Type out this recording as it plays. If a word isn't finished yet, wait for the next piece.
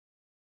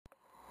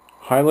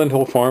Highland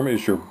Hill Farm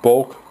is your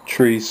bulk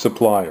tree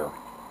supplier.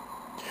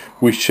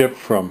 We ship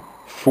from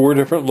 4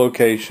 different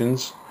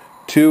locations,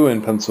 2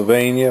 in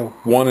Pennsylvania,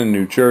 1 in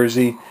New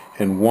Jersey,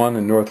 and 1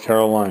 in North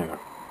Carolina.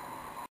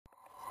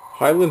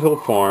 Highland Hill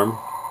Farm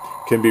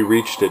can be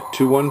reached at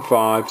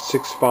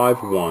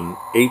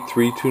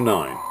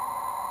 215-651-8329.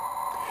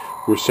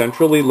 We're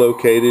centrally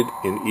located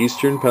in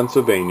eastern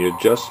Pennsylvania,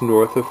 just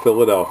north of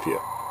Philadelphia.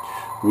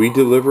 We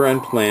deliver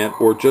and plant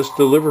or just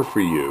deliver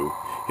for you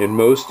in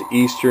most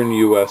eastern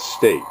U.S.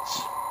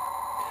 states.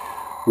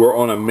 We're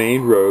on a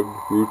main road,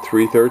 Route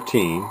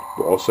 313,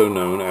 also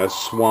known as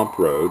Swamp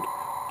Road,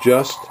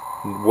 just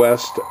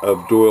west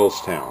of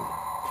Doylestown,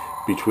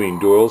 between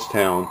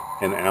Doylestown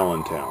and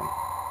Allentown.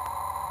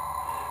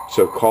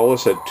 So call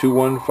us at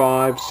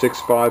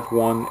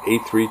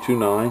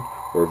 215-651-8329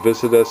 or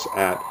visit us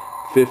at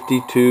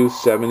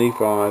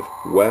 5275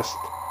 West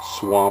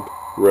Swamp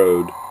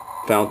Road,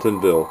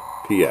 Fountainville,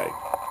 PA.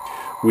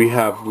 We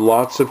have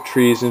lots of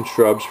trees and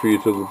shrubs for you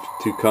to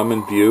come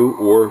and view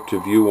or to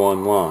view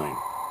online.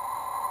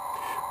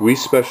 We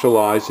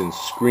specialize in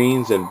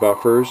screens and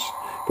buffers,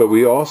 but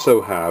we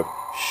also have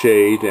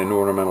shade and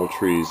ornamental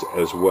trees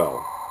as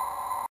well.